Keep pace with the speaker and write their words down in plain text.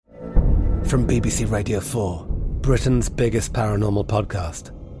From BBC Radio 4, Britain's biggest paranormal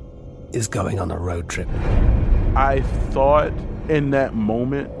podcast is going on a road trip. I thought in that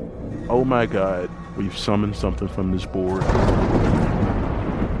moment, oh my God, we've summoned something from this board.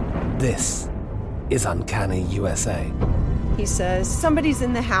 This is Uncanny USA. He says, somebody's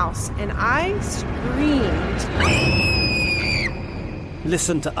in the house, and I screamed.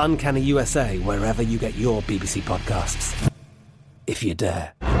 Listen to Uncanny USA wherever you get your BBC podcasts, if you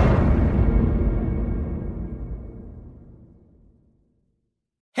dare.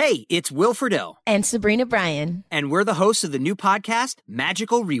 Hey, it's Will Friedle. And Sabrina Bryan. And we're the hosts of the new podcast,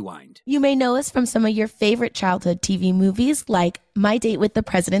 Magical Rewind. You may know us from some of your favorite childhood TV movies like My Date with the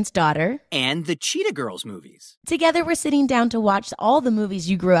President's Daughter. And the Cheetah Girls movies. Together, we're sitting down to watch all the movies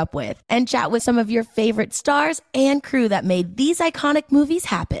you grew up with and chat with some of your favorite stars and crew that made these iconic movies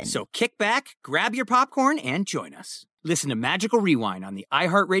happen. So kick back, grab your popcorn, and join us. Listen to Magical Rewind on the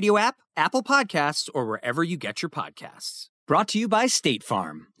iHeartRadio app, Apple Podcasts, or wherever you get your podcasts. Brought to you by State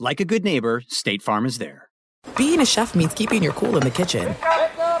Farm. Like a good neighbor, State Farm is there. Being a chef means keeping your cool in the kitchen.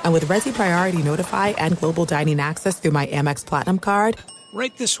 And with Resi Priority Notify and Global Dining Access through my Amex Platinum card...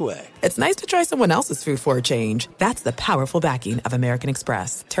 Right this way. It's nice to try someone else's food for a change. That's the powerful backing of American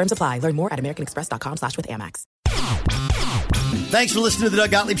Express. Terms apply. Learn more at americanexpress.com/withAmex. Thanks for listening to the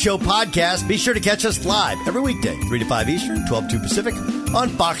Doug Gottlieb Show podcast. Be sure to catch us live every weekday, 3 to 5 Eastern, 12 to 2 Pacific, on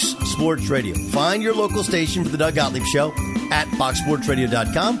Fox Sports Radio. Find your local station for the Doug Gottlieb Show at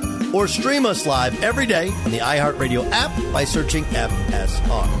foxsportsradio.com or stream us live every day on the iHeartRadio app by searching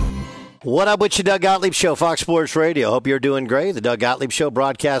FSR. What up with you, Doug Gottlieb Show, Fox Sports Radio. Hope you're doing great. The Doug Gottlieb Show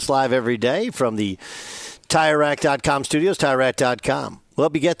broadcasts live every day from the TireRack.com studios, TireRack.com. We'll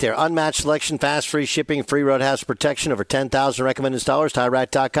help you get there. Unmatched selection, fast, free shipping, free road hazard protection, over 10,000 recommended installers,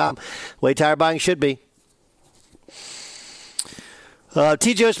 TireRack.com. Way tire buying should be.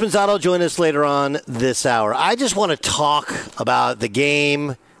 TJ Esposito join us later on this hour. I just want to talk about the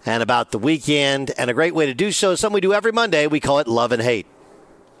game and about the weekend, and a great way to do so is something we do every Monday. We call it Love and Hate.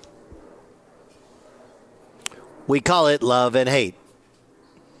 We call it Love and Hate.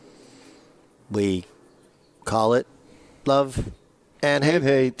 We call it Love and Hate. And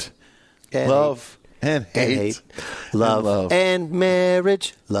hate. And love hate. and hate. Love and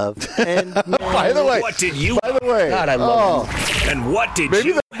marriage. Love and marriage. By the way, What did you... by the way, God, I love you. And what did maybe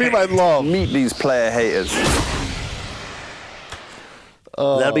you... that'd be my love. Meet these player haters.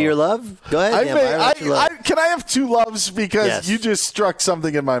 That'll be your love? Go ahead. Can I have two loves? Because Yes. you just struck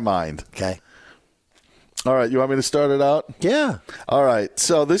something in my mind. Okay. All right, you want me to start it out? Yeah. All right,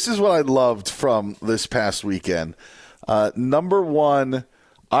 so this is what I loved from this past weekend. Number one,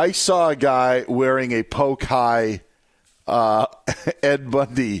 I saw a guy wearing a Polk High Ed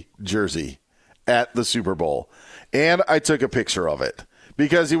Bundy jersey at the Super Bowl, and I took a picture of it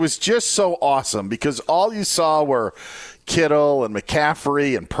because it was just so awesome, because all you saw were Kittle and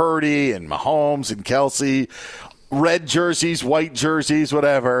McCaffrey and Purdy and Mahomes and Kelsey, red jerseys, white jerseys,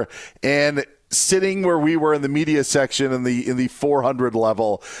 whatever, and sitting where we were in the media section in the 400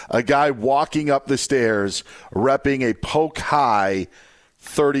 level, a guy walking up the stairs repping a Polk High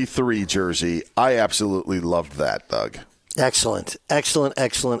 33 jersey. I absolutely loved that, Doug. Excellent. Excellent,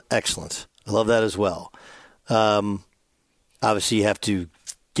 excellent, excellent. I love that as well. Obviously, you have to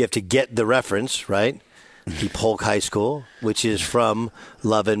get the reference, right? The Polk High School, which is from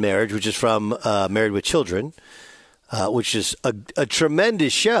Love and Marriage, which is from Married with Children, which is a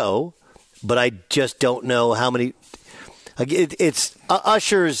tremendous show. But I just don't know how many. It's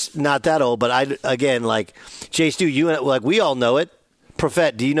Usher's not that old, but like Jay Stu, we all know it.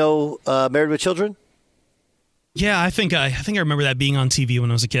 Prophet, do you know Married with Children? Yeah, I think I remember that being on TV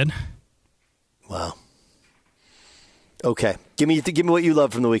when I was a kid. Wow. Okay, give me what you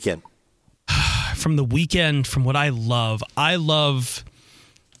love from the weekend. From the weekend, from what I love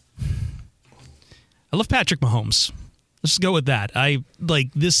Patrick Mahomes. Let's go with that. I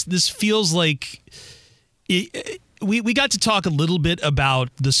like this. This feels like we got to talk a little bit about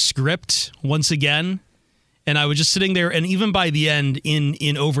the script once again, and I was just sitting there, and even by the end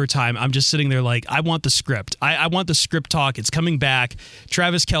in overtime, I'm just sitting there like, I want the script. I want the script talk. It's coming back.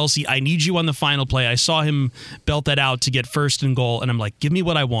 Travis Kelce, I need you on the final play. I saw him belt that out to get first and goal, and I'm like, give me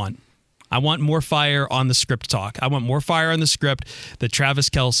what I want. I want more fire on the script talk. I want more fire on the script that Travis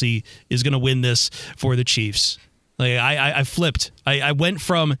Kelce is going to win this for the Chiefs. Like I flipped. I went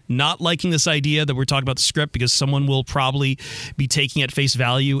from not liking this idea that we're talking about the script because someone will probably be taking at face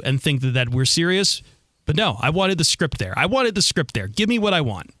value and think that we're serious. But no, I wanted the script there. Give me what I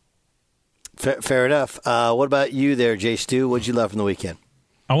want. Fair enough. What about you there, Jay Stu? What'd you love from the weekend?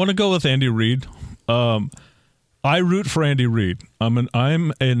 I want to go with Andy Reid. I root for Andy Reid. I'm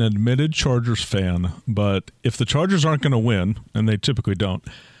an admitted Chargers fan, but if the Chargers aren't going to win, and they typically don't,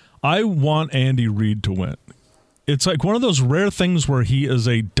 I want Andy Reid to win. It's like one of those rare things where he is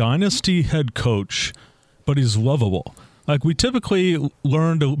a dynasty head coach, but he's lovable. Like, we typically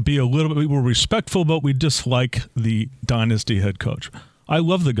learn to be a little bit more respectful, but we dislike the dynasty head coach. I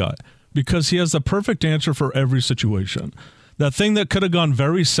love the guy because he has the perfect answer for every situation. That thing that could have gone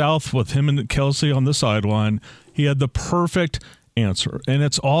very south with him and Kelsey on the sideline, he had the perfect answer, and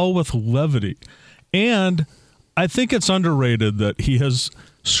it's all with levity. And I think it's underrated that he has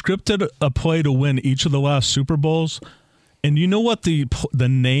scripted a play to win each of the last Super Bowls. And you know what the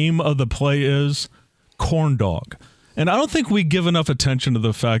name of the play is? Corn Dog. And I don't think we give enough attention to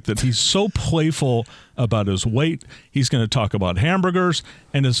the fact that he's so playful about his weight. He's going to talk about hamburgers,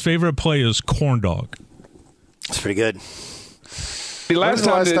 and his favorite play is Corn Dog. It's pretty good. The last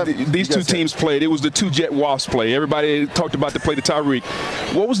time these two teams played, it was the two Jet Wasps play. Everybody talked about the play to Tyreek.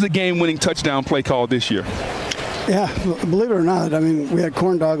 What was the game-winning touchdown play called this year? Yeah, believe it or not, I mean, we had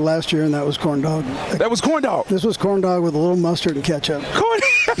Corn Dog last year, and that was Corn Dog. That was Corn Dog. This was Corn Dog with a little mustard and ketchup.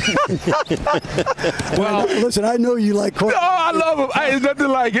 Well, listen, I know you like corn. Oh, I love them. Ain't nothing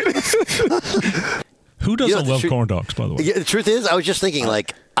like it. Who doesn't love corn dogs, by the way? Yeah, the truth is, I was just thinking,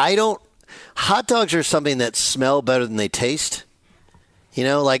 hot dogs are something that smell better than they taste. You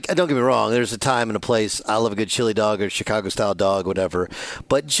know, like, don't get me wrong, there's a time and a place. I love a good chili dog or Chicago-style dog, whatever.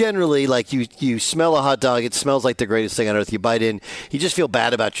 But generally, like, you smell a hot dog, it smells like the greatest thing on earth. You bite in, you just feel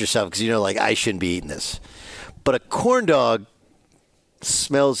bad about yourself because, I shouldn't be eating this. But a corn dog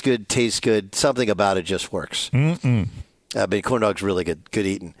smells good, tastes good. Something about it just works. But corn dog's really good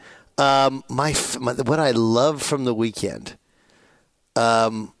eating. What I love from the weekend,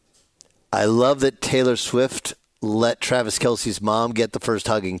 I love that Taylor Swift let Travis Kelce's mom get the first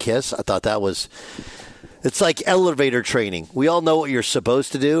hug and kiss. I thought it's like elevator training. We all know what you're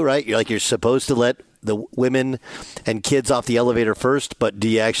supposed to do, right? You're supposed to let the women and kids off the elevator first, but do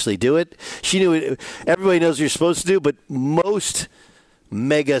you actually do it? She knew it. Everybody knows what you're supposed to do, but most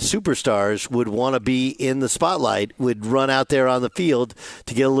mega superstars would want to be in the spotlight, would run out there on the field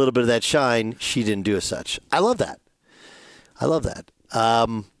to get a little bit of that shine. She didn't do as such. I love that.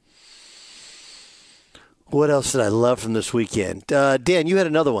 What else did I love from this weekend? Dan, you had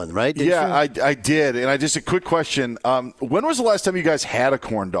another one, right? I did. And just a quick question. When was the last time you guys had a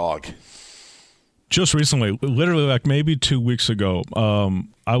corn dog? Just recently, literally like maybe 2 weeks ago.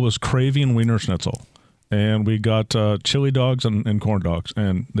 I was craving Wiener Schnitzel, and we got chili dogs and corn dogs,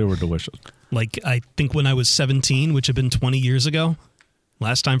 and they were delicious. Like, I think when I was 17, which had been 20 years ago,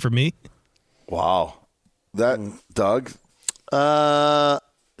 last time for me. Wow. That, Doug?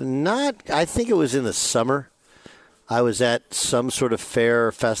 I think it was in the summer. I was at some sort of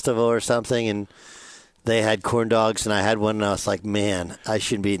fair festival or something, and they had corn dogs, and I had one, and I was like, man, I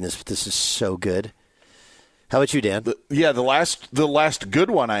shouldn't be eating this, but this is so good. How about you, Dan? The last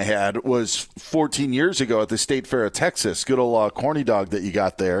good one I had was 14 years ago at the State Fair of Texas. Good old corny dog that you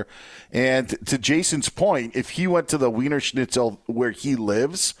got there. And to Jason's point, if he went to the Wiener Schnitzel where he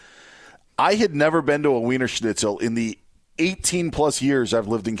lives, I had never been to a Wiener Schnitzel in the 18-plus years I've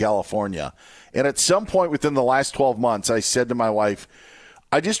lived in California. And at some point within the last 12 months, I said to my wife,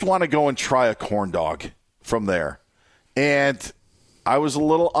 I just want to go and try a corn dog from there. And I was a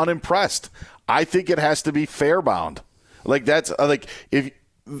little unimpressed. I think it has to be Fairbound. Like, that's like, if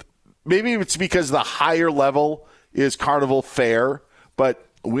maybe it's because the higher level is Carnival Fair, but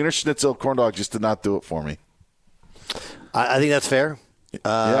Wiener Schnitzel corn dog just did not do it for me. I think that's fair.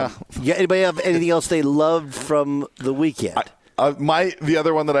 Anybody have anything else they loved from the weekend? The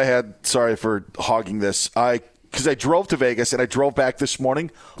other one that I had, sorry for hogging this, because I drove to Vegas and I drove back this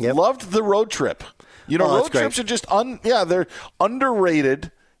morning. Yep. Loved the road trip. Road trips are just they're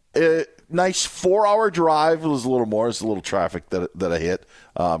underrated. Nice 4-hour drive. It was a little more. It's a little traffic that I hit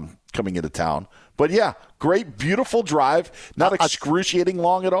coming into town. But yeah, great, beautiful drive. Not excruciating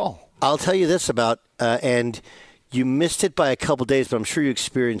long at all. I'll tell you this about and. You missed it by a couple days, but I'm sure you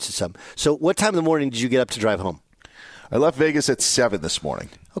experienced it some. So what time in the morning did you get up to drive home? I left Vegas at 7 this morning.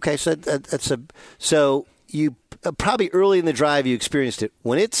 Okay, so you probably early in the drive you experienced it.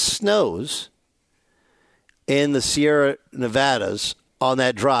 When it snows in the Sierra Nevadas on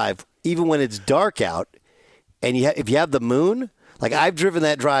that drive, even when it's dark out, and if you have the moon, like I've driven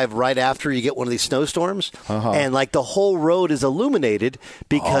that drive right after you get one of these snowstorms, and like the whole road is illuminated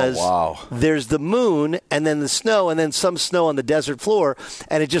because there's the moon and then the snow and then some snow on the desert floor,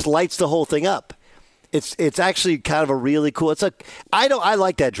 and it just lights the whole thing up. It's actually kind of a really cool. I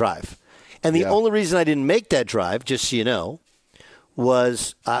like that drive, and the only reason I didn't make that drive, just so you know,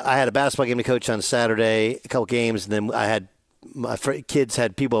 was I had a basketball game to coach on Saturday, a couple games, and then I had my kids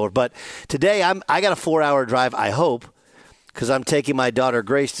had people over. But today I got a 4-hour drive, I hope, because I'm taking my daughter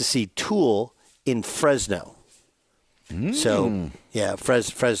Grace to see Tool in Fresno. So, yeah,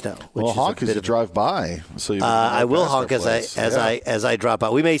 Fresno. Well, honk as you drive by. So I will honk as I drop by.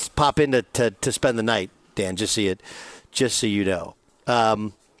 We may pop in to spend the night, Dan, just so you know.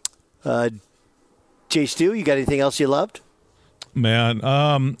 Jay Stu, you got anything else you loved? Man,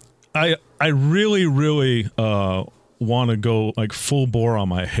 I really, really want to go like full bore on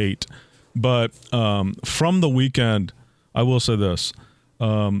my hate. But from the weekend, I will say this.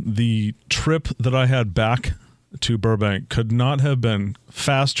 The trip that I had back to Burbank could not have been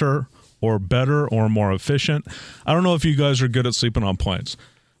faster or better or more efficient. I don't know if you guys are good at sleeping on planes,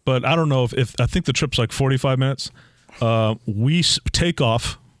 but I don't know if I think the trip's like 45 minutes. We take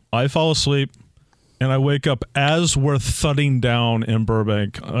off, I fall asleep, and I wake up as we're thudding down in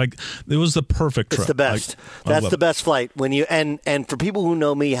Burbank. Like, it was the perfect trip. It's the best. That's the best flight. When you and for people who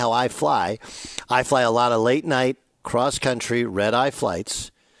know me, how I fly a lot of late night cross country red eye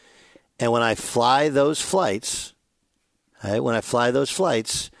flights. And when I fly those flights,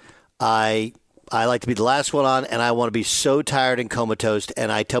 I like to be the last one on, and I want to be so tired and comatose.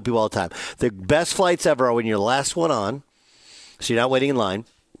 And I tell people all the time, the best flights ever are when you're the last one on, so you're not waiting in line.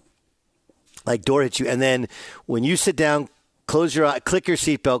 Like, door hits you, and then when you sit down, close your eye, click your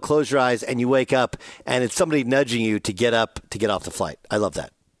seatbelt, close your eyes, and you wake up, and it's somebody nudging you to get up to get off the flight. I love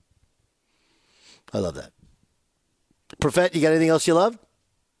that. Prophet, you got anything else you love?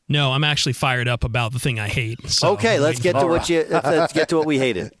 No, I'm actually fired up about the thing I hate. So okay, let's get to let's get to what we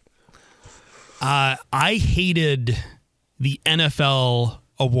hated. I hated the NFL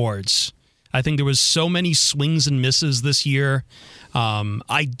awards. I think there was so many swings and misses this year.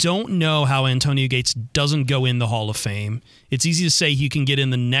 I don't know how Antonio Gates doesn't go in the Hall of Fame. It's easy to say he can get in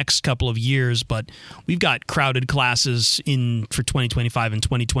the next couple of years, but we've got crowded classes in for 2025 and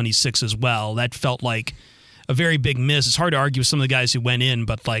 2026 as well. That felt like a very big miss. It's hard to argue with some of the guys who went in,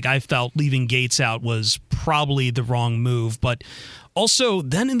 but like I felt leaving Gates out was probably the wrong move. But also,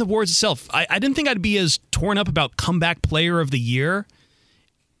 then in the awards itself, I didn't think I'd be as torn up about comeback player of the year.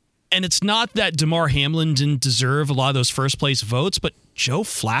 And it's not that DeMar Hamlin didn't deserve a lot of those first place votes, but Joe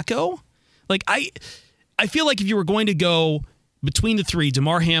Flacco? Like, I feel like if you were going to go between the three,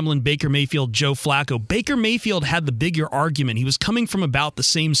 DeMar Hamlin, Baker Mayfield, Joe Flacco, Baker Mayfield had the bigger argument. He was coming from about the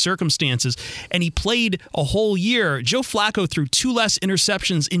same circumstances, and he played a whole year. Joe Flacco threw 2 less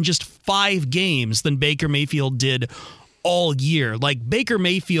interceptions in just 5 games than Baker Mayfield did all year. Like, Baker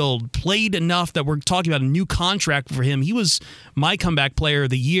Mayfield played enough that we're talking about a new contract for him. He was my comeback player of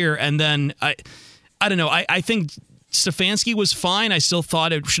the year. And then I don't know. I think Stefanski was fine. I still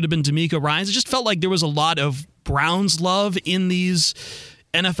thought it should have been D'Amico Ryans. It just felt like there was a lot of Browns love in these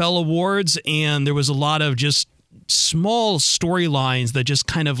NFL awards, and there was a lot of just small storylines that just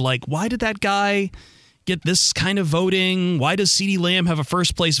kind of like, why did that guy get this kind of voting? Why does CeeDee Lamb have a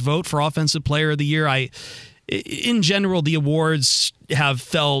first place vote for Offensive Player of the Year? In general, the awards have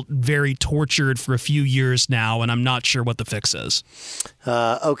felt very tortured for a few years now, and I'm not sure what the fix is.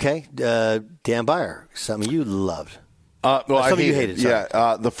 Okay. Dan Beyer, something you loved. Something you hated.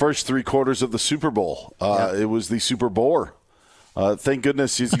 Yeah, the first 3 quarters of the Super Bowl. It was the Super Bore. Thank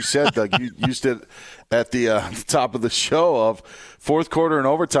goodness, as you said, Doug, you used it at the top of the show of fourth quarter and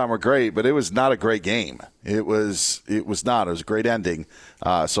overtime were great, but it was not a great game. It was not. It was a great ending.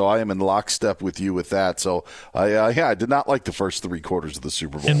 So I am in lockstep with you with that. So I did not like the first 3 quarters of the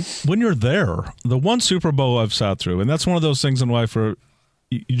Super Bowl. And when you're there, the one Super Bowl I've sat through, and that's one of those things in life where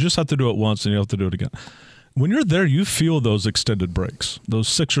you just have to do it once and you have to do it again. When you're there, you feel those extended breaks, those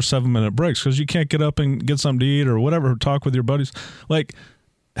 6 or 7 minute breaks, because you can't get up and get something to eat or whatever, talk with your buddies. Like,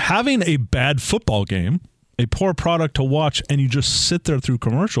 having a bad football game, a poor product to watch, and you just sit there through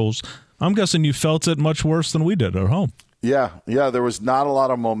commercials, I'm guessing you felt it much worse than we did at home. Yeah, there was not a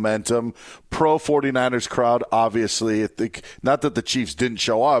lot of momentum. Pro 49ers crowd, obviously. Not that the Chiefs didn't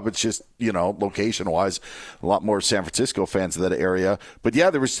show up. It's just, location-wise, a lot more San Francisco fans in that area. But,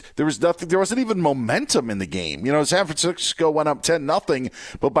 yeah, there was nothing. There wasn't even momentum in the game. San Francisco went up 10-0,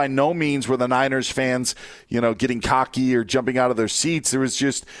 but by no means were the Niners fans, getting cocky or jumping out of their seats. There was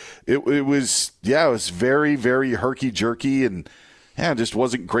just it was very, very herky-jerky and – it just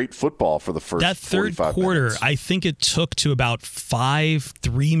wasn't great football for the first 45 minutes. That third quarter, I think it took to about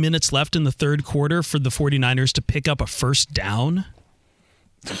 3 minutes left in the third quarter for the 49ers to pick up a first down.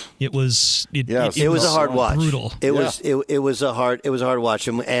 It was a hard watch. Brutal. It was a hard watch,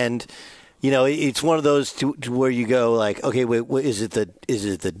 and it's one of those to where you go like, okay, wait, is it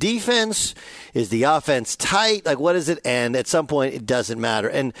the defense? Is the offense tight? Like, what is it? And at some point, it doesn't matter.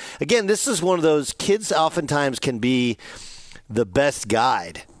 And again, this is one of those kids oftentimes can be the best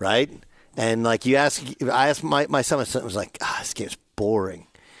guide, right? And like I asked my son was like, this game's boring.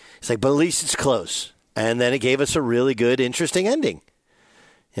 It's like, but at least it's close. And then it gave us a really good, interesting ending.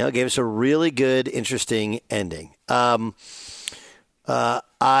 It gave us a really good, interesting ending. I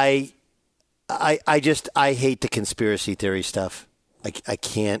hate the conspiracy theory stuff. I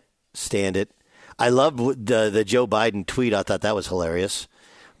can't stand it. I loved the Joe Biden tweet. I thought that was hilarious.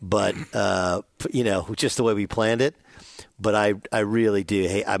 But, just the way we planned it. But I really do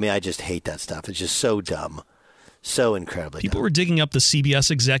hate. I mean, I just hate that stuff. It's just so dumb. So incredibly People dumb. were digging up the CBS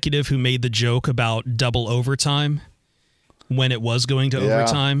executive who made the joke about double overtime when it was going to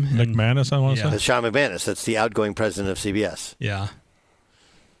overtime. McManus, I want to say. That's Sean McManus. That's the outgoing president of CBS. Yeah.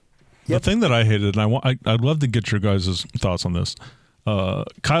 The thing that I hated, and I'd love to get your guys' thoughts on this.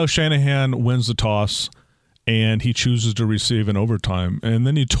 Kyle Shanahan wins the toss, and he chooses to receive in overtime. And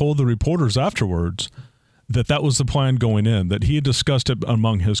then he told the reporters afterwards that was the plan going in, that he had discussed it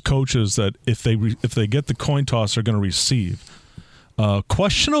among his coaches that if they get the coin toss, they're going to receive.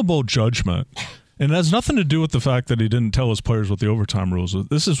 Questionable judgment. And it has nothing to do with the fact that he didn't tell his players what the overtime rules were.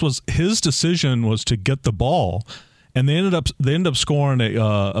 Was his decision was to get the ball, and they ended up scoring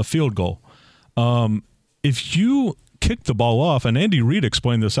a field goal. If you kick the ball off, and Andy Reid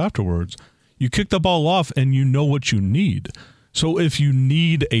explained this afterwards, you kick the ball off and you know what you need. So if you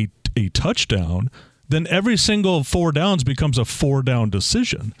need a touchdown, then every single 4 downs becomes a 4-down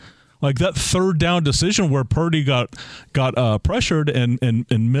decision. Like that 3rd down decision where Purdy got pressured and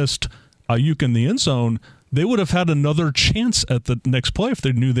missed Ayuk in the end zone, they would have had another chance at the next play if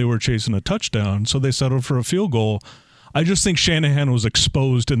they knew they were chasing a touchdown. So they settled for a field goal. I just think Shanahan was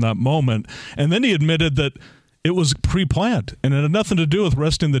exposed in that moment. And then he admitted that it was pre-planned and it had nothing to do with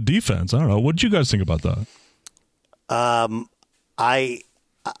resting the defense. I don't know. What did you guys think about that? I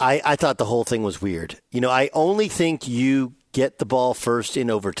thought the whole thing was weird. I only think you get the ball first in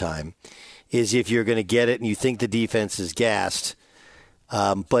overtime is if you're going to get it and you think the defense is gassed.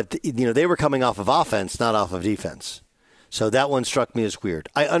 But they were coming off of offense, not off of defense. So that one struck me as weird.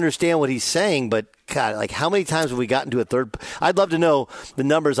 I understand what he's saying, but God, like how many times have we gotten to a third? I'd love to know the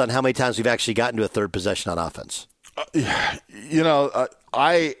numbers on how many times we've actually gotten to a third possession on offense. I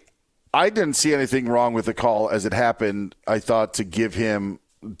didn't see anything wrong with the call as it happened. I thought to give him,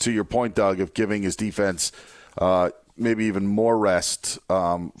 to your point, Doug, of giving his defense maybe even more rest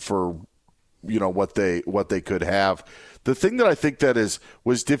for what they could have. The thing that I think that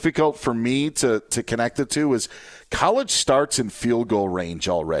was difficult for me to connect it to is college starts in field goal range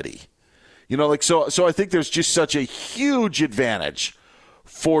already. So I think there's just such a huge advantage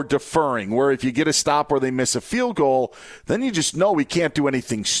for deferring, where if you get a stop or they miss a field goal, then you just know we can't do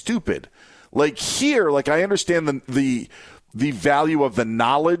anything stupid. Like here, like I understand the value of the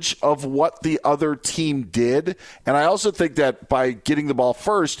knowledge of what the other team did. And I also think that by getting the ball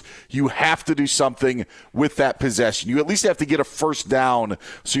first, you have to do something with that possession. You at least have to get a first down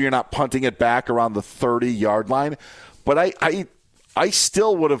so you're not punting it back around the 30-yard line. But I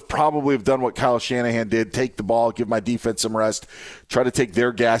still would have probably have done what Kyle Shanahan did, take the ball, give my defense some rest, try to take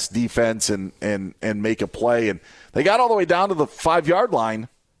their gas defense and make a play. And they got all the way down to the 5-yard line.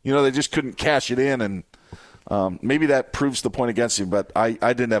 They just couldn't cash it in, and maybe that proves the point against him, but I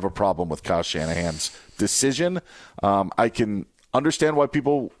didn't have a problem with Kyle Shanahan's decision. I can understand why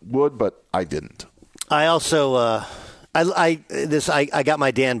people would, but I didn't. I also I got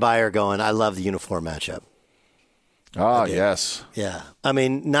my Dan Beyer going. I love the uniform matchup. Ah, yes. Yeah. I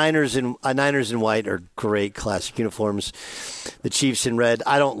mean, Niners in white are great classic uniforms. The Chiefs in red.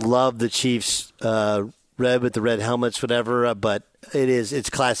 I don't love the Chiefs red with the red helmets, whatever, but it's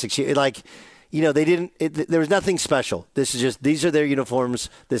classic. They didn't. There was nothing special. This is just these are their uniforms.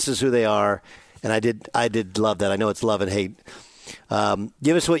 This is who they are, and I did love that. I know it's love and hate.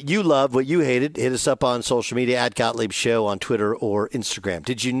 Give us what you loved, what you hated. Hit us up on social media at Gottlieb Show on Twitter or Instagram.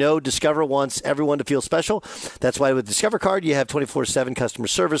 Did you know Discover wants everyone to feel special? That's why with Discover Card you have 24/7 customer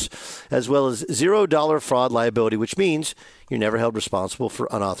service as well as $0 fraud liability, which means you're never held responsible for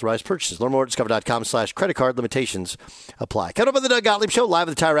unauthorized purchases. Learn more at discover.com/credit card. Limitations apply. Coming up on the Doug Gottlieb Show, live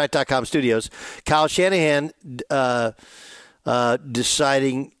at the TireRack.com studios. Kyle Shanahan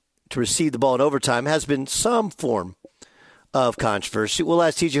deciding to receive the ball in overtime has been some form of controversy. We'll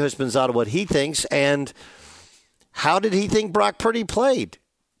ask TJ Houshmandzadeh what he thinks and how did he think Brock Purdy played.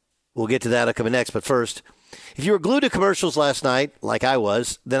 We'll get to that coming next, but first, if you were glued to commercials last night, like I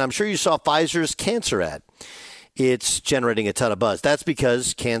was, then I'm sure you saw Pfizer's cancer ad. it's generating a ton of buzz. That's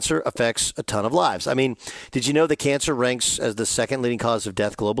because cancer affects a ton of lives. I mean, did you know that cancer ranks as the second leading cause of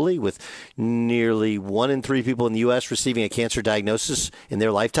death globally, with nearly 1 in 3 people in the U.S. receiving a cancer diagnosis in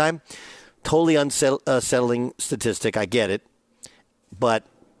their lifetime? Totally unsettling statistic. I get it. But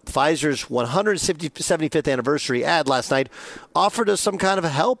Pfizer's 175th anniversary ad last night offered us some kind of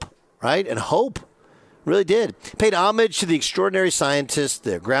help, right? And hope. Really did. Paid homage to the extraordinary scientists,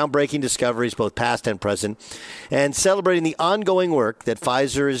 their groundbreaking discoveries, both past and present, and celebrating the ongoing work that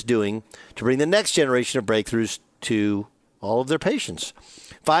Pfizer is doing to bring the next generation of breakthroughs to all of their patients.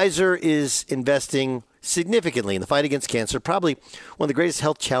 Pfizer is investing significantly in the fight against cancer, probably one of the greatest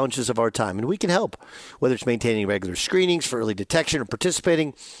health challenges of our time. And we can help, whether it's maintaining regular screenings for early detection or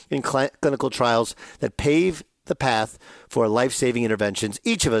participating in clinical trials that pave the path for life-saving interventions.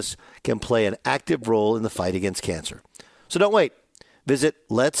 Each of us can play an active role in the fight against cancer. So don't wait. Visit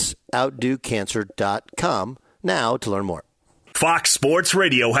letsoutdocancer.com now to learn more. Fox Sports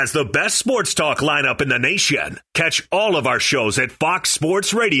Radio has the best sports talk lineup in the nation. Catch all of our shows at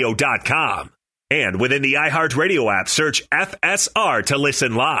foxsportsradio.com. And within the iHeartRadio app, search FSR to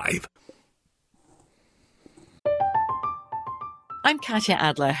listen live. I'm Katya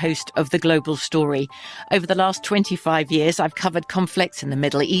Adler, host of The Global Story. Over the last 25 years, I've covered conflicts in the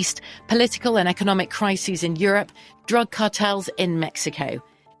Middle East, political and economic crises in Europe, drug cartels in Mexico.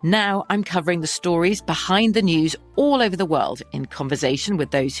 Now I'm covering the stories behind the news all over the world in conversation with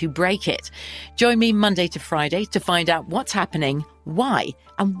those who break it. Join me Monday to Friday to find out what's happening, why,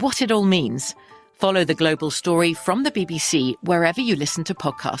 and what it all means. Follow The Global Story from the BBC wherever you listen to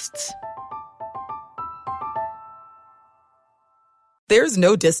podcasts. There's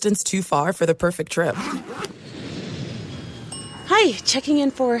no distance too far for the perfect trip. Hi, checking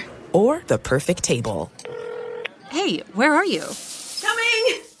in for... Or the perfect table. Hey, where are you?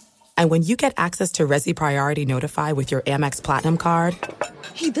 Coming! And when you get access to Resi Priority Notify with your Amex Platinum card...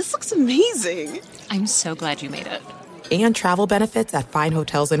 Hey, this looks amazing. I'm so glad you made it. And travel benefits at fine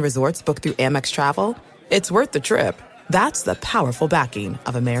hotels and resorts booked through Amex Travel, it's worth the trip. That's the powerful backing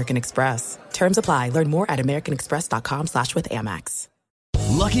of American Express. Terms apply. Learn more at americanexpress.com/withAmex.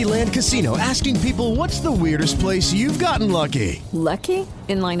 Lucky Land Casino, asking people, what's the weirdest place you've gotten lucky? Lucky?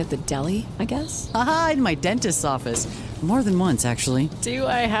 In line at the deli, I guess? Aha, in my dentist's office. More than once, actually. Do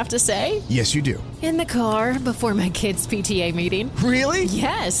I have to say? Yes, you do. In the car before my kids' PTA meeting. Really?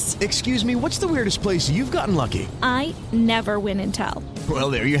 Yes. Excuse me, what's the weirdest place you've gotten lucky? I never win and tell.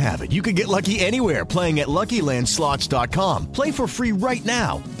 Well, there you have it. You can get lucky anywhere, playing at LuckyLandSlots.com. Play for free right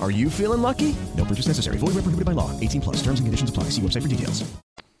now. Are you feeling lucky? No purchase necessary. Void where prohibited by law. 18+. Terms and conditions apply. See website for details.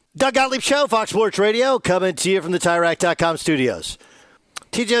 Doug Gottlieb Show, Fox Sports Radio, coming to you from the TireRack.com studios.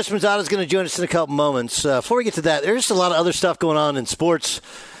 TJ Esposito is going to join us in a couple moments. Before we get to that, there's a lot of other stuff going on in sports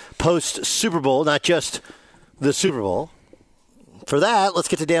post-Super Bowl, not just the Super Bowl. For that, let's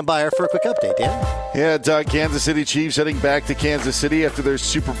get to Dan Beyer for a quick update. Dan? Yeah, Doug, Kansas City Chiefs heading back to Kansas City after their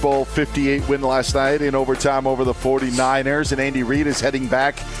Super Bowl 58 win last night in overtime over the 49ers. And Andy Reid is heading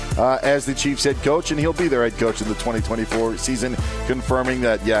back as the Chiefs head coach, and he'll be their head coach in the 2024 season, confirming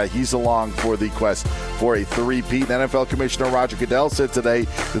that, he's along for the quest for a three-peat. NFL Commissioner Roger Goodell said today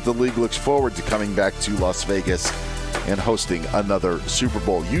that the league looks forward to coming back to Las Vegas and hosting another Super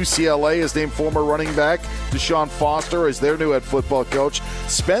Bowl. UCLA has named former running back Deshaun Foster as their new head football coach.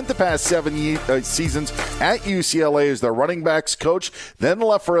 Spent the past 7 seasons at UCLA as their running backs coach, then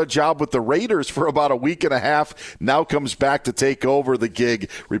left for a job with the Raiders for about a week and a half. Now comes back to take over the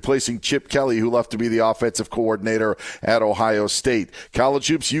gig, replacing Chip Kelly, who left to be the offensive coordinator at Ohio State. College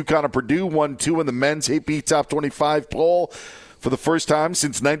hoops, UConn and Purdue 1-2 in the men's AP Top 25 poll. For the first time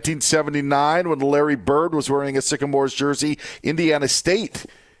since 1979, when Larry Bird was wearing a Sycamores jersey, Indiana State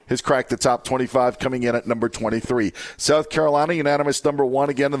has cracked the top 25, coming in at number 23. South Carolina, unanimous number 1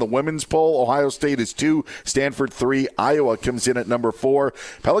 again in the women's poll. Ohio State is 2, Stanford 3. Iowa comes in at number 4.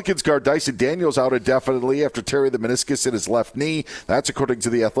 Pelicans guard Dyson Daniels out indefinitely after tearing the meniscus in his left knee. That's according to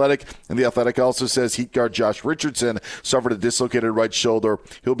The Athletic. And The Athletic also says Heat guard Josh Richardson suffered a dislocated right shoulder.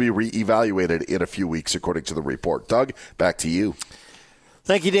 He'll be reevaluated in a few weeks, according to the report. Doug, back to you.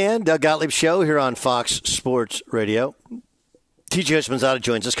 Thank you, Dan. Doug Gottlieb Show here on Fox Sports Radio. TJ Esposito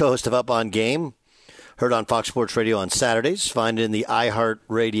joins us, co-host of Up on Game, heard on Fox Sports Radio on Saturdays. Find it in the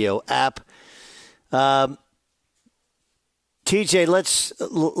iHeartRadio app. TJ,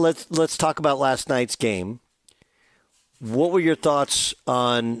 let's talk about last night's game. What were your thoughts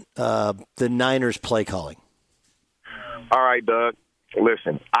on the Niners play calling? All right, Doug.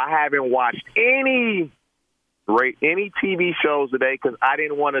 Listen, I haven't watched any TV shows today because I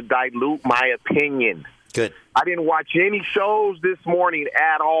didn't want to dilute my opinion. Good. I didn't watch any shows this morning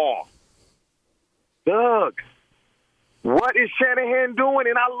at all. Doug, What is Shanahan doing?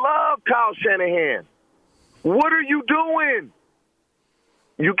 And I love Kyle Shanahan. What are you doing?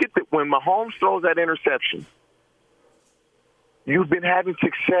 You get when Mahomes throws that interception, you've been having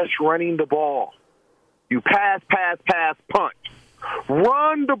success running the ball. You pass, punt.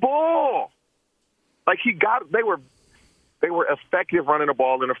 Run the ball. Like they were effective running the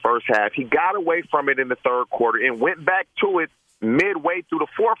ball in the first half. He got away from it in the third quarter and went back to it midway through the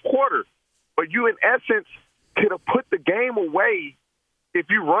fourth quarter. But you, in essence, could have put the game away if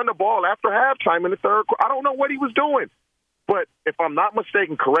you run the ball after halftime in the third quarter. I don't know what he was doing. But if I'm not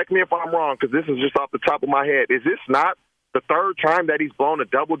mistaken, correct me if I'm wrong, because this is just off the top of my head. Is this not the third time that he's blown a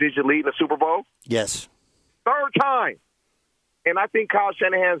double-digit lead in the Super Bowl? Yes. Third time. And I think Kyle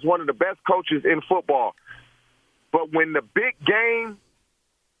Shanahan is one of the best coaches in football. But when the big game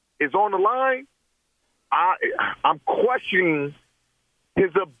is on the line, I'm questioning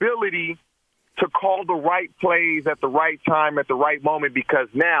his ability to call the right plays at the right time at the right moment, because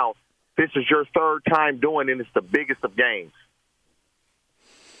now this is your third time doing it, and it's the biggest of games.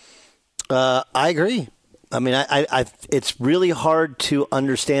 I agree. I mean, it's really hard to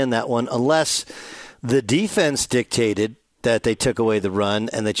understand that one unless the defense dictated that they took away the run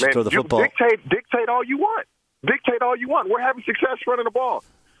and that you throw the football. Dictate all you want. Dictate all you want. We're having success running the ball.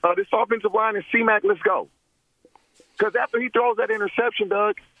 This offensive line is C-Mac, let's go. Because after he throws that interception,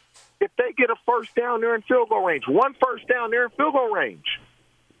 Doug, if they get a first down, they're in field goal range. One first down, they're in field goal range.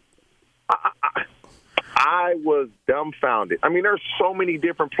 I was dumbfounded. I mean, there's so many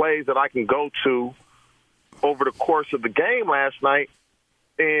different plays that I can go to over the course of the game last night.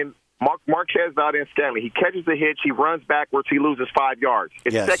 And Marquez Valdes-Scantling, he catches the hitch, he runs backwards, he loses 5 yards.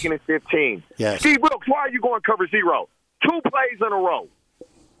 It's second and 15. Yes. Steve Wilks, why are you going cover zero? 2 plays in a row.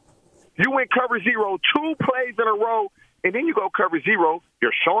 You went cover zero 2 plays in a row, and then you go cover zero.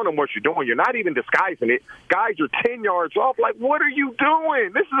 You're showing them what you're doing. You're not even disguising it. Guys are 10 yards off. Like, what are you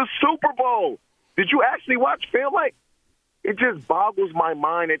doing? This is a Super Bowl. Did you actually watch film? Like, it just boggles my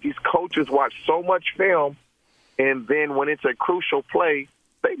mind that these coaches watch so much film, and then when it's a crucial play,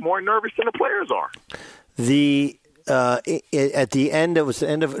 they're more nervous than the players are. At the end, it was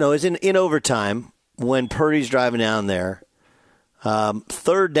in overtime when Purdy's driving down there.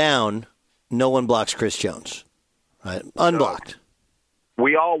 Third down, no one blocks Chris Jones. Right, unblocked.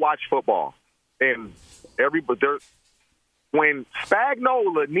 We all watch football, and when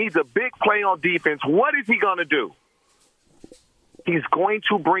Spagnuolo needs a big play on defense, what is he going to do? He's going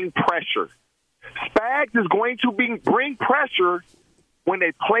to bring pressure. Spags is going to bring pressure when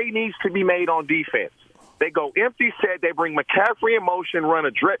a play needs to be made on defense. They go empty set. They bring McCaffrey in motion, run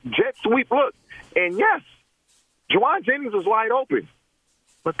a jet sweep look. And, yes, Juwan Jennings was wide open.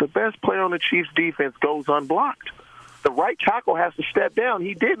 But the best player on the Chiefs' defense goes unblocked. The right tackle has to step down.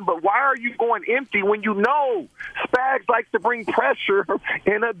 He didn't. But why are you going empty when you know Spags likes to bring pressure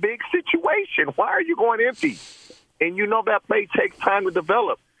in a big situation? Why are you going empty? And you know that play takes time to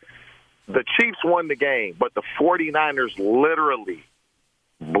develop. The Chiefs won the game, but the 49ers literally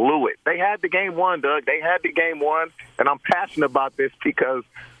blew it. They had the game won, Doug. They had the game won, and I'm passionate about this because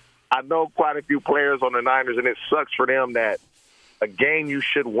I know quite a few players on the Niners, and it sucks for them that a game you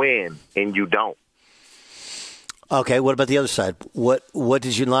should win and you don't. Okay, what about the other side? What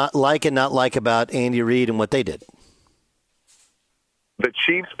did you not like and not like about Andy Reid and what they did? The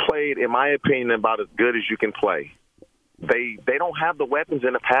Chiefs played, in my opinion, about as good as you can play. They don't have the weapons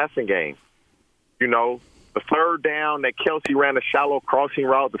in the passing game. You know, the third down that Kelsey ran a shallow crossing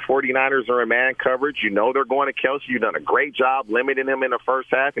route, the 49ers are in man coverage. You know they're going to Kelsey. You've done a great job limiting him in the first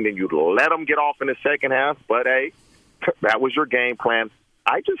half, and then you let them get off in the second half. But, hey, that was your game plan.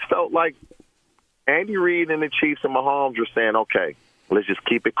 I just felt like Andy Reid and the Chiefs and Mahomes are saying, okay, let's just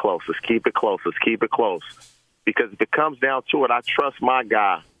keep it close. Let's keep it close. Let's keep it close. Because if it comes down to it, I trust my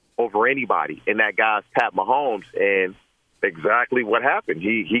guy over anybody, and that guy's Pat Mahomes. And exactly what happened.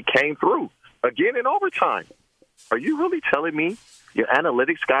 He came through again in overtime. Are you really telling me your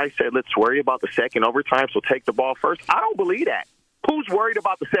analytics guy said, let's worry about the second overtime, so take the ball first? I don't believe that. Who's worried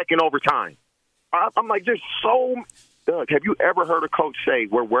about the second overtime? I'm like, there's so – Doug, have you ever heard a coach say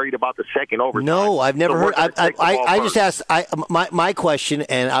we're worried about the second overtime? No, I've never heard. I just asked my question,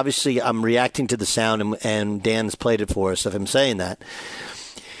 and obviously I'm reacting to the sound, and Dan's played it for us of him saying that.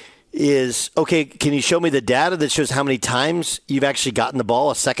 Is, okay, can you show me the data that shows how many times you've actually gotten the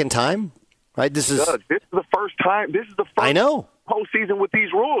ball a second time? Right? This is the first time. This is the first postseason with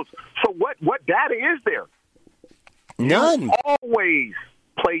these rules. So what data is there? None. You always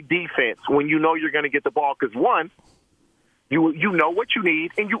play defense when you know you're going to get the ball because, one, you know what you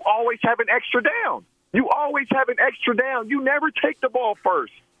need, and you always have an extra down. You always have an extra down. You never take the ball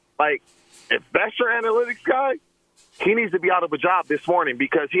first. Like, if that's your analytics guy, he needs to be out of a job this morning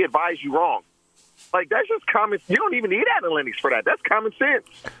because he advised you wrong. Like, that's just common. You don't even need analytics for that. That's common sense.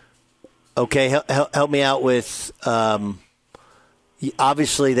 Okay, help me out with.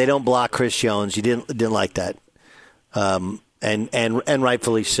 Obviously, they don't block Chris Jones. You didn't like that, and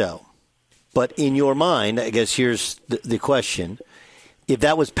rightfully so. But in your mind, I guess here's the question: if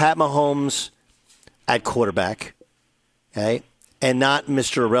that was Pat Mahomes at quarterback, okay, and not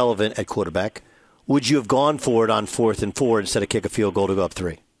Mr. Irrelevant at quarterback, would you have gone for it on 4th and 4 instead of kick a field goal to go up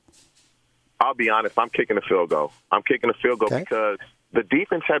 3? I'll be honest. I'm kicking a field goal. Because the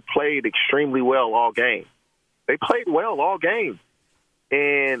defense had played extremely well all game. They played well all game.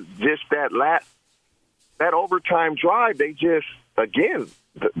 And just that overtime drive, they just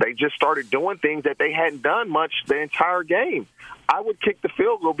started doing things that they hadn't done much the entire game. I would kick the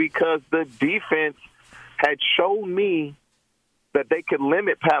field goal because the defense had shown me that they could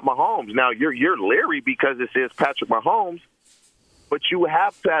limit Pat Mahomes. Now, you're leery because this is Patrick Mahomes, but you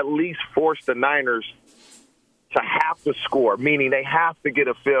have to at least force the Niners to have to score, meaning they have to get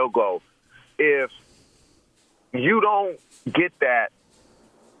a field goal. If you don't get that,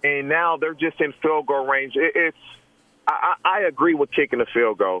 and now they're just in field goal range, I agree with kicking the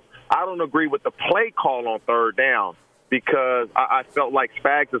field goal. I don't agree with the play call on 3rd down because I felt like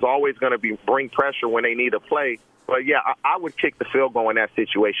Spags is always going to bring pressure when they need a play. But, yeah, I would kick the field goal in that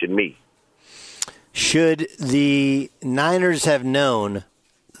situation, me. Should the Niners have known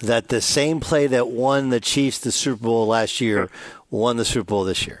that the same play that won the Chiefs the Super Bowl last year won the Super Bowl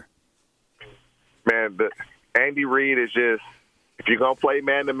this year? Man, Andy Reid is just, if you're going to play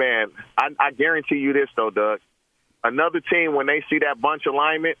man-to-man, I guarantee you this, though, Doug. Another team, when they see that bunch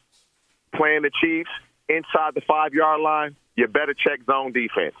alignment playing the Chiefs inside the 5-yard line, you better check zone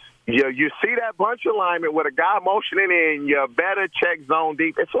defense. You see that bunch alignment with a guy motioning in, you better check zone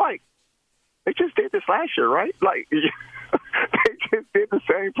defense. It's like they just did this last year, right? Like they just did the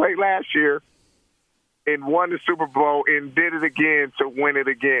same play last year and won the Super Bowl and did it again to win it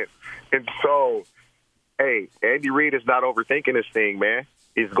again. And so, hey, Andy Reid is not overthinking this thing, man.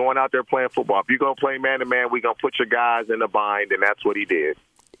 He's going out there playing football. If you're going to play man-to-man, we're going to put your guys in a bind, and that's what he did.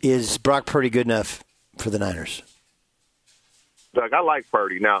 Is Brock Purdy good enough for the Niners? Doug, I like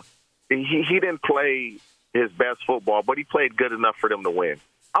Purdy. Now, he didn't play his best football, but he played good enough for them to win.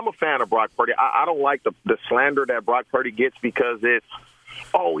 I'm a fan of Brock Purdy. I don't like the slander that Brock Purdy gets because it's,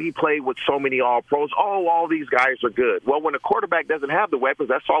 he played with so many all-pros. All these guys are good. Well, when a quarterback doesn't have the weapons,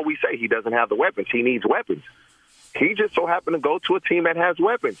 that's all we say. He doesn't have the weapons. He needs weapons. He just so happened to go to a team that has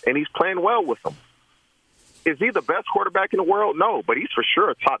weapons, and he's playing well with them. Is he the best quarterback in the world? No, but he's for sure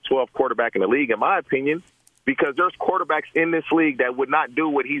a top 12 quarterback in the league, in my opinion, because there's quarterbacks in this league that would not do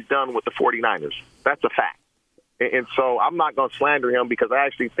what he's done with the 49ers. That's a fact. And so I'm not going to slander him because I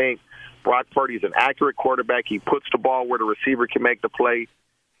actually think Brock Purdy is an accurate quarterback. He puts the ball where the receiver can make the play.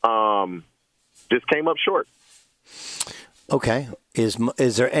 Just came up short. Okay. Is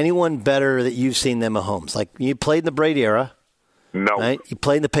there anyone better that you've seen than Mahomes? Like, you played in the Brady era. No. Right? You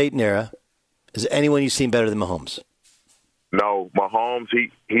played in the Peyton era. Is there anyone you've seen better than Mahomes? No. Mahomes,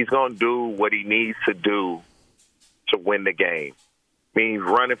 he's going to do what he needs to do to win the game. I mean, he's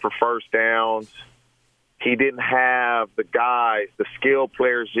running for first downs. He didn't have the guys, the skilled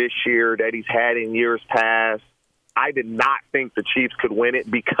players this year that he's had in years past. I did not think the Chiefs could win it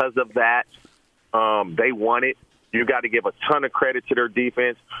because of that. They won it. You got to give a ton of credit to their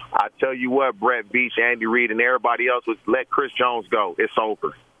defense. I tell you what, Brett Veach, Andy Reid, and everybody else was let Chris Jones go. It's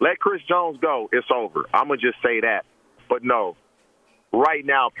over. Let Chris Jones go. It's over. I'm going to just say that. But no, right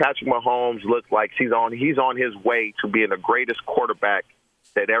now, Patrick Mahomes looks like he's on his way to being the greatest quarterback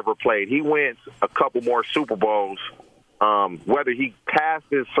that ever played. He wins a couple more Super Bowls. Whether he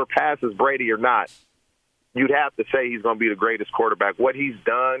surpasses Brady or not, you'd have to say he's going to be the greatest quarterback. What he's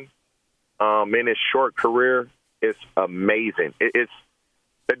done in his short career is amazing.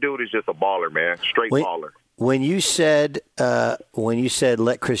 That dude is just a baller, man. Straight baller. When you said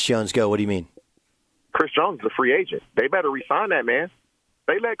let Chris Jones go, what do you mean? Chris Jones is a free agent. They better re-sign that man.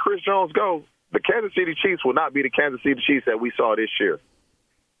 They let Chris Jones go. The Kansas City Chiefs will not be the Kansas City Chiefs that we saw this year.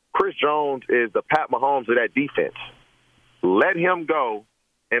 Chris Jones is the Pat Mahomes of that defense. Let him go,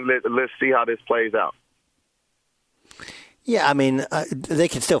 and let's see how this plays out. Yeah, I mean, they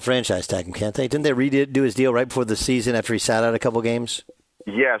can still franchise tag him, can't they? Didn't they redo his deal right before the season after he sat out a couple games?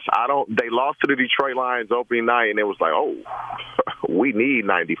 Yes, They lost to the Detroit Lions opening night, and it was like, we need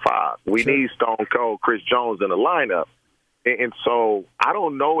 95. We need Stone Cold Chris Jones in the lineup. And so I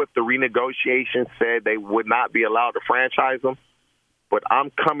don't know if the renegotiation said they would not be allowed to franchise him, but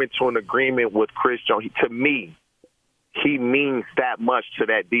I'm coming to an agreement with Chris Jones. To me, he means that much to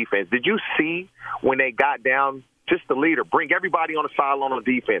that defense. Did you see when they got down just the leader. Bring everybody on the sideline on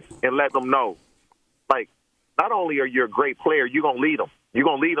defense and let them know, like, not only are you a great player, you're going to lead them. You're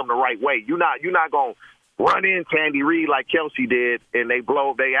going to lead them the right way. You're not going to run into Andy Reid like Kelsey did and they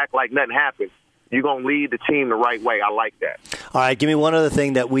act like nothing happened. You're going to lead the team the right way. I like that. All right, give me one other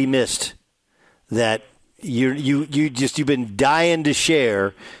thing that we missed that you've been dying to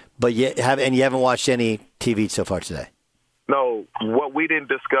share, but you haven't watched any TV so far today. No, what we didn't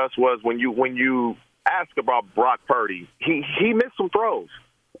discuss was when you ask about Brock Purdy, he missed some throws.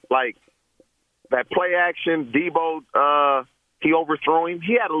 Like that play action, Debo, he overthrew him.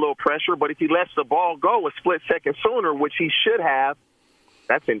 He had a little pressure, but if he lets the ball go a split second sooner, which he should have,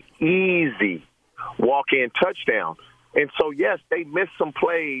 that's an easy walk-in touchdown. And so, yes, they missed some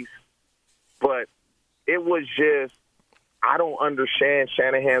plays, but it was just, I don't understand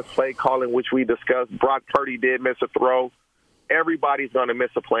Shanahan's play calling, which we discussed. Brock Purdy did miss a throw. Everybody's going to miss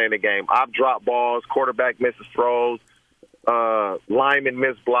a play in the game. I've dropped balls. Quarterback misses throws. Lineman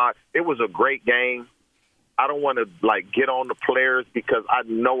missed blocks. It was a great game. I don't want to, get on the players because I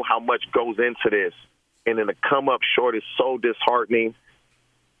know how much goes into this. And then to come up short is so disheartening.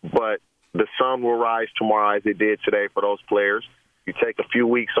 But the sun will rise tomorrow as it did today for those players. You take a few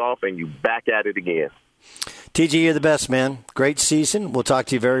weeks off and you back at it again. TJ, you're the best, man. Great season. We'll talk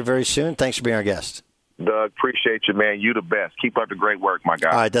to you very, very soon. Thanks for being our guest. Doug, appreciate you, man. You the best. Keep up the great work, my guy.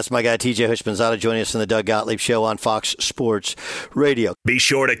 All right, that's my guy, TJ Houshmandzadeh, joining us on the Doug Gottlieb Show on Fox Sports Radio. Be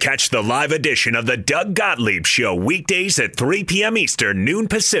sure to catch the live edition of the Doug Gottlieb Show weekdays at 3 p.m. Eastern, noon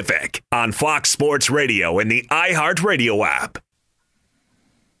Pacific on Fox Sports Radio and the iHeartRadio app.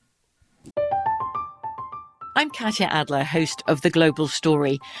 I'm Katya Adler, host of The Global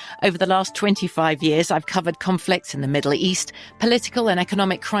Story. Over the last 25 years, I've covered conflicts in the Middle East, political and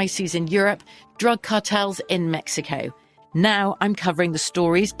economic crises in Europe, drug cartels in Mexico. Now I'm covering the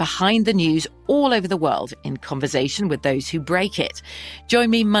stories behind the news all over the world in conversation with those who break it. Join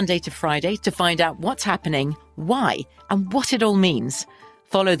me Monday to Friday to find out what's happening, why, and what it all means.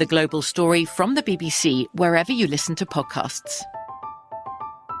 Follow The Global Story from the BBC wherever you listen to podcasts.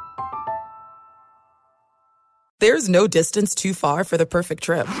 There's no distance too far for the perfect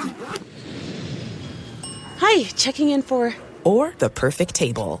trip. Hi, checking in for... Or the perfect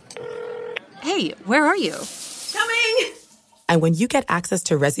table. Hey, where are you? Coming! And when you get access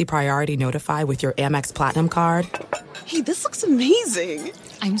to Resi Priority Notify with your Amex Platinum card... Hey, this looks amazing.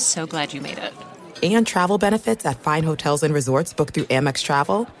 I'm so glad you made it. And travel benefits at fine hotels and resorts booked through Amex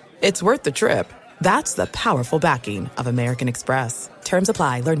Travel. It's worth the trip. That's the powerful backing of American Express. Terms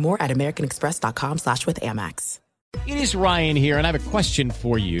apply. Learn more at americanexpress.com/withAmex. It is Ryan here, and I have a question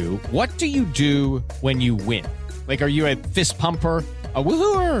for you. What do you do when you win? Like, are you a fist pumper, a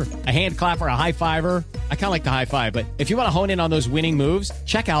woohooer, a hand clapper, a high fiver? I kind of like the high five, but if you want to hone in on those winning moves,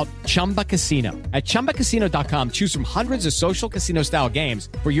 check out Chumba Casino. At ChumbaCasino.com, choose from hundreds of social casino-style games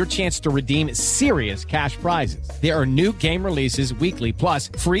for your chance to redeem serious cash prizes. There are new game releases weekly, plus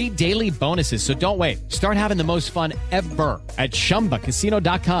free daily bonuses. So don't wait. Start having the most fun ever at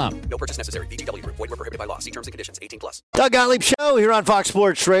ChumbaCasino.com. No purchase necessary. VGW. Void where prohibited by law. See terms and conditions. 18+. Doug Gottlieb Show here on Fox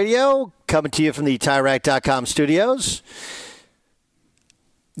Sports Radio, coming to you from the TireRack.com studios.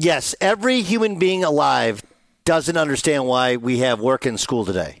 Yes, every human being alive doesn't understand why we have work in school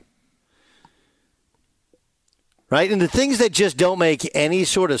today. Right? And the things that just don't make any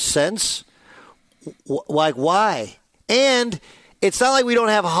sort of sense, like why? And it's not like we don't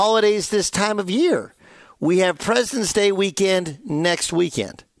have holidays this time of year. We have President's Day weekend next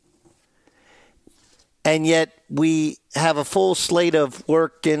weekend. And yet we have a full slate of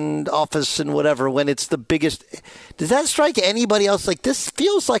work and office and whatever when it's the biggest. Does that strike anybody else? Like, this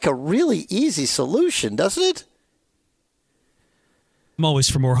feels like a really easy solution, doesn't it? I'm always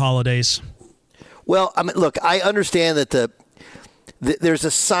for more holidays. Well, I mean, look, I understand that there's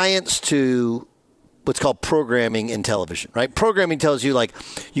a science to what's called programming in television, right? Programming tells you, like,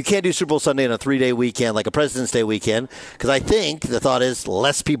 you can't do Super Bowl Sunday on a 3-day weekend, like a President's Day weekend, because I think the thought is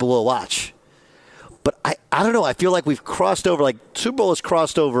less people will watch. But I don't know. I feel like we've crossed over. Like, Super Bowl has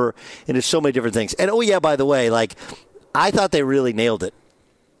crossed over into so many different things. And, oh, yeah, by the way, like, I thought they really nailed it.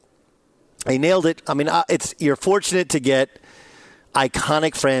 They nailed it. I mean, you're fortunate to get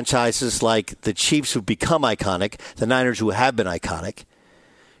iconic franchises like the Chiefs who've become iconic, the Niners who have been iconic.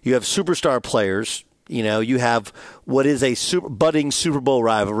 You have superstar players. You know, you have what is a budding Super Bowl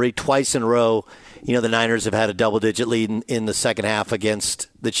rivalry twice in a row. You know, the Niners have had a double-digit lead in the second half against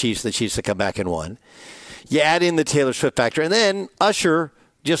the Chiefs. The Chiefs have come back and won. You add in the Taylor Swift factor, and then Usher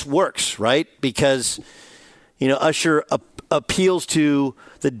just works, right? Because, you know, Usher appeals to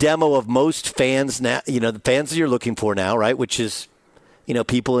the demo of most fans now, you know, the fans that you're looking for now, right? Which is,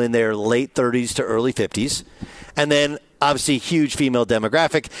 people in their late 30s to early 50s. And then, obviously, huge female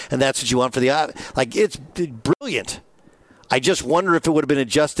demographic, and that's what you want for the – it's brilliant. I just wonder if it would have been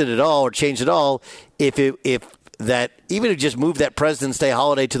adjusted at all or changed at all if just moved that President's Day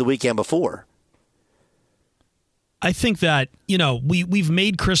holiday to the weekend before. I think that, we've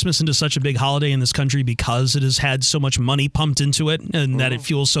made Christmas into such a big holiday in this country because it has had so much money pumped into it and that it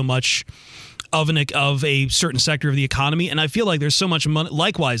fuels so much of a certain sector of the economy. And I feel like there's so much money.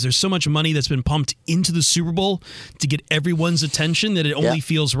 Likewise, there's so much money that's been pumped into the Super Bowl to get everyone's attention that it only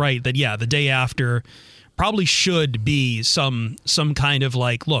feels right that, the day after probably should be some kind of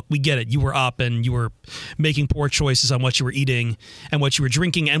look, we get it. You were up and you were making poor choices on what you were eating and what you were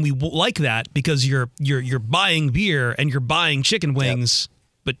drinking, and we like that because you're buying beer and you're buying chicken wings,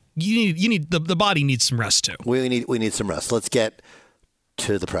 but you need the body needs some rest too. We need some rest. Let's get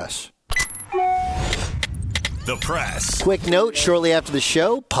to the press. The press. Quick note: shortly after the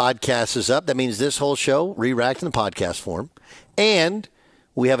show, podcast is up. That means this whole show re-racked in the podcast form, and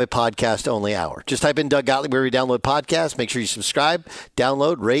we have a podcast-only hour. Just type in Doug Gottlieb wherever you download podcasts. Make sure you subscribe,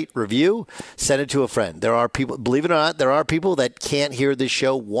 download, rate, review, send it to a friend. There are people, believe it or not, there are people that can't hear this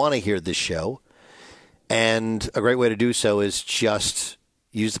show, want to hear this show. And a great way to do so is just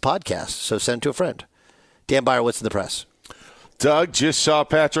use the podcast. So send it to a friend. Dan Byer, what's in the press? Doug, just saw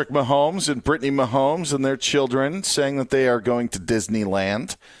Patrick Mahomes and Brittany Mahomes and their children saying that they are going to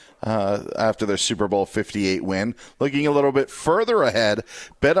Disneyland after their Super Bowl 58 win. Looking a little bit further ahead,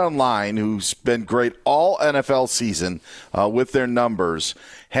 BetOnline, who's been great all NFL season with their numbers,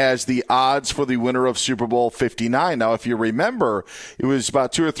 has the odds for the winner of Super Bowl 59. Now, if you remember, it was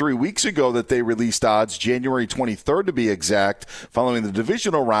about 2 or 3 weeks ago that they released odds, January 23rd to be exact, following the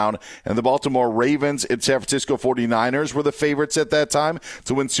divisional round, and the Baltimore Ravens and San Francisco 49ers were the favorites at that time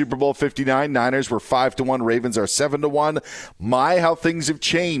to win Super Bowl 59. Niners were 5-1, Ravens are 7-1. My, how things have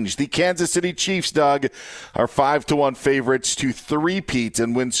changed. The Kansas City Chiefs, Doug, are 5-1 favorites to three-peat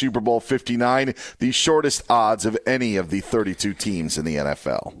and win Super Bowl 59, the shortest odds of any of the 32 teams in the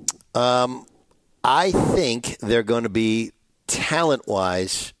NFL. I think they're going to be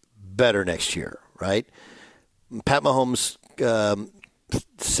talent-wise better next year, right? Pat Mahomes'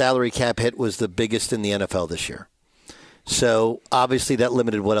 salary cap hit was the biggest in the NFL this year. So, obviously, that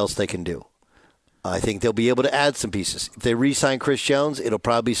limited what else they can do. I think they'll be able to add some pieces. If they re-sign Chris Jones, it'll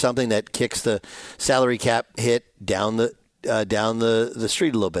probably be something that kicks the salary cap hit down the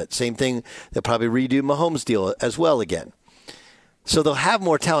street a little bit. Same thing, they'll probably redo Mahomes' deal as well again. So they'll have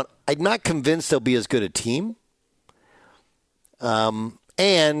more talent. I'm not convinced they'll be as good a team.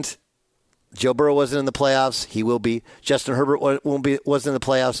 And Joe Burrow wasn't in the playoffs. He will be. Justin Herbert wasn't in the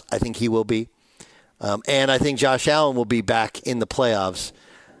playoffs. I think he will be. And I think Josh Allen will be back in the playoffs.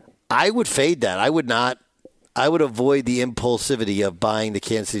 I would fade that. I would not. I would avoid the impulsivity of buying the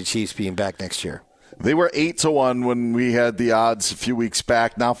Kansas City Chiefs being back next year. They were 8-1 when we had the odds a few weeks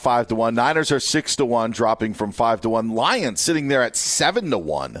back. Now 5-1. Niners are 6-1, dropping from 5-1. Lions sitting there at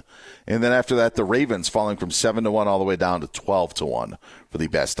 7-1, and then after that, the Ravens falling from 7-1 all the way down to 12-1 for the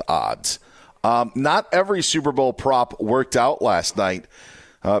best odds. Not every Super Bowl prop worked out last night.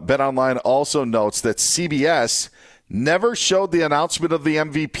 BetOnline also notes that CBS never showed the announcement of the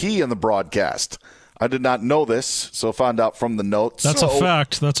MVP in the broadcast. I did not know this, so found out from the notes. That's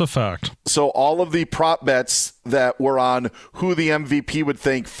a fact. So all of the prop bets that were on who the MVP would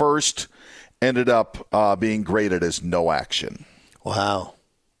think first ended up being graded as no action. Wow,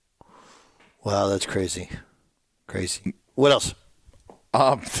 that's crazy. What else?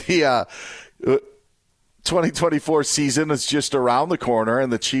 The 2024 season is just around the corner,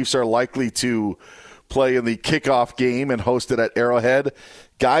 and the Chiefs are likely to play in the kickoff game and host it at Arrowhead.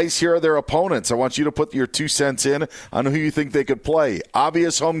 Guys, here are their opponents. I want you to put your 2 cents in on who you think they could play.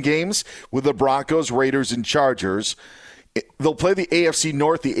 Obvious home games with the Broncos, Raiders, and Chargers. They'll play the AFC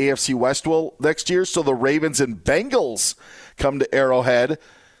North, the AFC West will next year, so the Ravens and Bengals come to Arrowhead.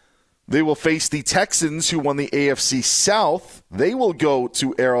 They will face the Texans, who won the AFC South. They will go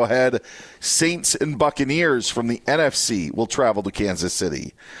to Arrowhead. Saints and Buccaneers from the NFC will travel to Kansas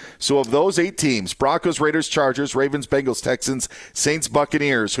City. So of those 8 teams, Broncos, Raiders, Chargers, Ravens, Bengals, Texans, Saints,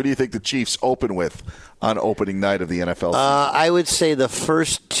 Buccaneers, who do you think the Chiefs open with on opening night of the NFL season? I would say the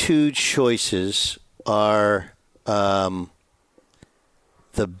first 2 choices are the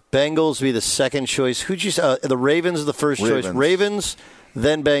Bengals be the second choice. Who'd you say? The Ravens are the first choice. Ravens,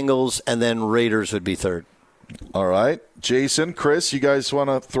 then Bengals, and then Raiders would be third. All right. Jason, Chris, you guys want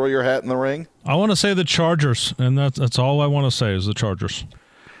to throw your hat in the ring? I want to say the Chargers, and that's all I want to say is the Chargers.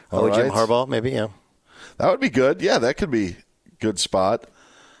 All right. Jim Harbaugh, maybe, yeah. That would be good. Yeah, that could be a good spot.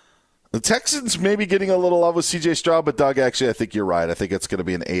 The Texans maybe getting a little love with C.J. Stroud, but Doug, actually, I think you're right. I think it's going to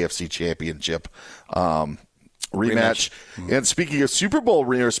be an AFC Championship rematch. And speaking of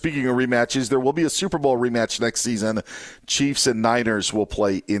rematches, there will be a Super Bowl rematch next season. Chiefs and Niners will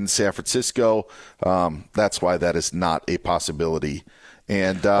play in San Francisco. That's why that is not a possibility.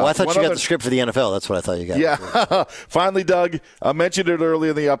 And I thought you got the script for the NFL. That's what I thought you got. Yeah. Finally, Doug, I mentioned it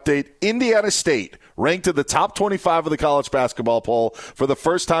earlier in the update. Indiana State ranked in the top 25 of the college basketball poll for the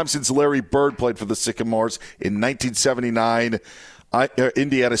first time since Larry Bird played for the Sycamores in 1979.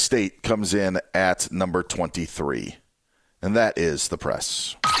 Indiana State comes in at number 23. And that is the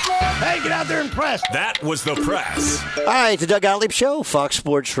press. Hey, get out there and press. That was the press. All right, the Doug Gottlieb Show, Fox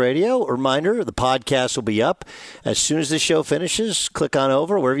Sports Radio. A reminder, the podcast will be up as soon as this show finishes. Click on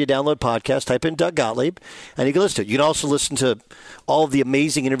over wherever you download podcasts, type in Doug Gottlieb, and you can listen to it. You can also listen to all of the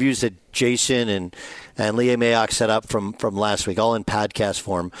amazing interviews that Jason and Leah Mayock set up from last week, all in podcast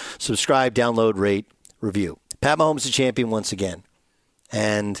form. Subscribe, download, rate, review. Pat Mahomes is the champion once again.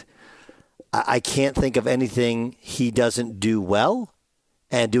 And I can't think of anything he doesn't do well,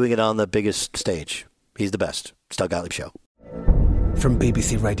 and doing it on the biggest stage. He's the best. It's Doug Gottlieb Show. From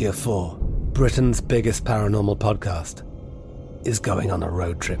BBC Radio 4, Britain's biggest paranormal podcast is going on a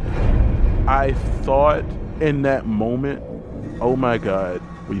road trip. I thought in that moment, oh my God,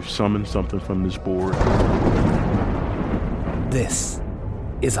 we've summoned something from this board. This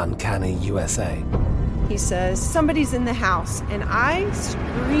is Uncanny USA. He says, somebody's in the house, and I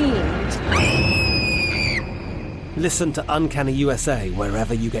screamed. Listen to Uncanny USA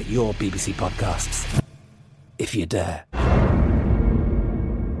wherever you get your BBC podcasts, if you dare.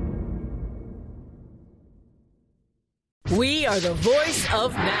 We are the voice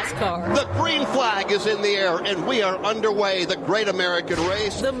of NASCAR. The green flag is in the air, and we are underway. The Great American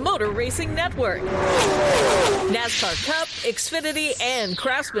Race. The Motor Racing Network. NASCAR Cup, Xfinity, and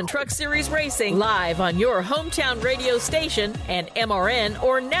Craftsman Truck Series Racing live on your hometown radio station and MRN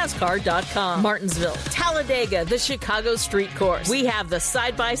or NASCAR.com. Martinsville, Talladega, the Chicago Street Course. We have the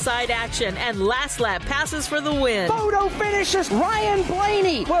side-by-side action and last lap passes for the win. Photo finishes. Ryan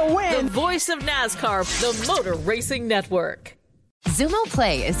Blaney will win. The voice of NASCAR, the Motor Racing Network. Xumo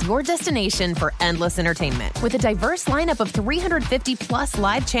Play is your destination for endless entertainment. With a diverse lineup of 350-plus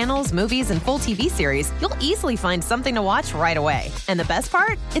live channels, movies, and full TV series, you'll easily find something to watch right away. And the best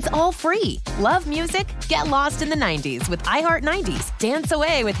part? It's all free. Love music? Get lost in the 90s with iHeart 90s, dance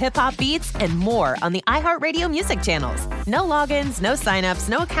away with hip-hop beats, and more on the iHeartRadio music channels. No logins, no signups,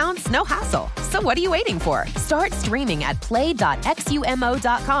 no accounts, no hassle. So what are you waiting for? Start streaming at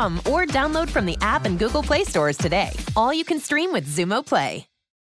play.xumo.com or download from the app and Google Play stores today. All you can stream with Xumo Play.